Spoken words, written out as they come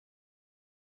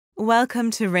Welcome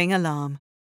to Ring Alarm.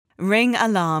 Ring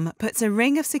Alarm puts a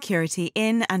ring of security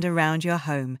in and around your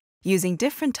home using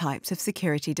different types of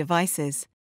security devices.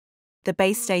 The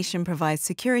base station provides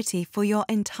security for your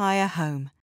entire home.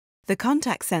 The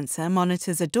contact sensor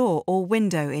monitors a door or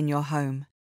window in your home.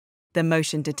 The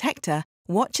motion detector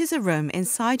watches a room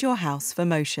inside your house for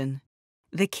motion.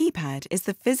 The keypad is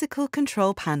the physical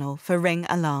control panel for Ring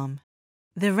Alarm.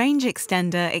 The range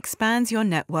extender expands your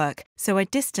network so a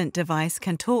distant device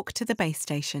can talk to the base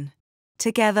station.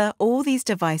 Together, all these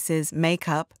devices make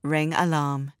up Ring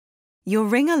Alarm. Your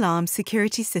Ring Alarm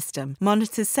security system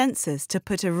monitors sensors to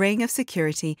put a ring of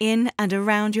security in and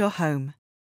around your home.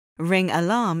 Ring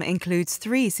Alarm includes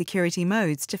 3 security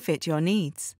modes to fit your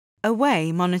needs.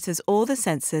 Away monitors all the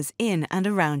sensors in and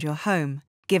around your home,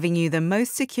 giving you the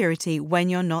most security when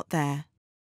you're not there.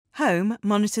 Home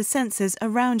monitors sensors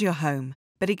around your home,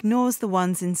 but ignores the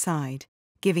ones inside,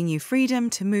 giving you freedom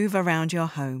to move around your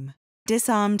home.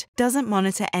 Disarmed doesn't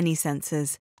monitor any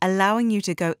sensors, allowing you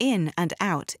to go in and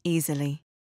out easily.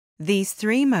 These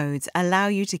 3 modes allow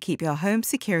you to keep your home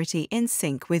security in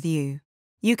sync with you.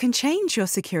 You can change your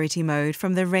security mode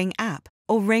from the Ring app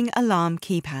or Ring Alarm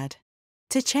keypad.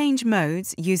 To change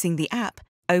modes using the app,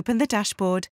 open the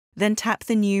dashboard, then tap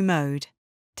the new mode.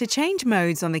 To change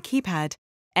modes on the keypad,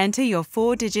 enter your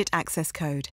 4-digit access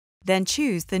code, then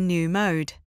choose the new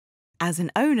mode. As an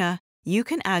owner, you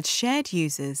can add shared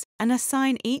users and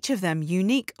assign each of them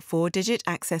unique 4-digit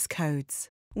access codes.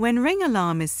 When Ring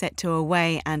Alarm is set to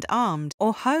Away and Armed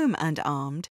or Home and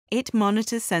Armed, it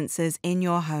monitors sensors in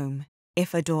your home.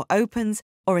 If a door opens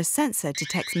or a sensor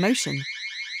detects motion,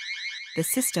 the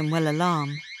system will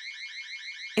alarm.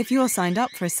 If you're signed up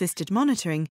for assisted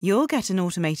monitoring, you'll get an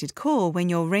automated call when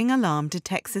your Ring Alarm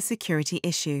detects a security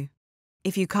issue.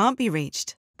 If you can't be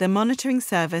reached, the monitoring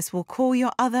service will call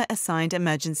your other assigned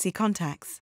emergency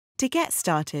contacts. To get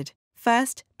started,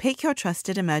 first pick your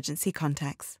trusted emergency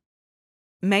contacts.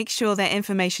 Make sure their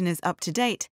information is up to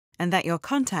date and that your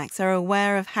contacts are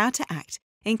aware of how to act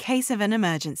in case of an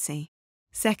emergency.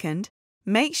 Second,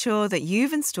 make sure that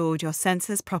you've installed your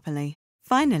sensors properly.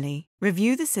 Finally,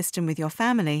 review the system with your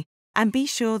family and be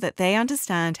sure that they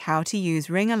understand how to use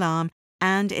Ring Alarm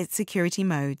and its security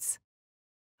modes.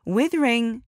 With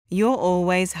Ring, you're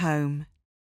always home.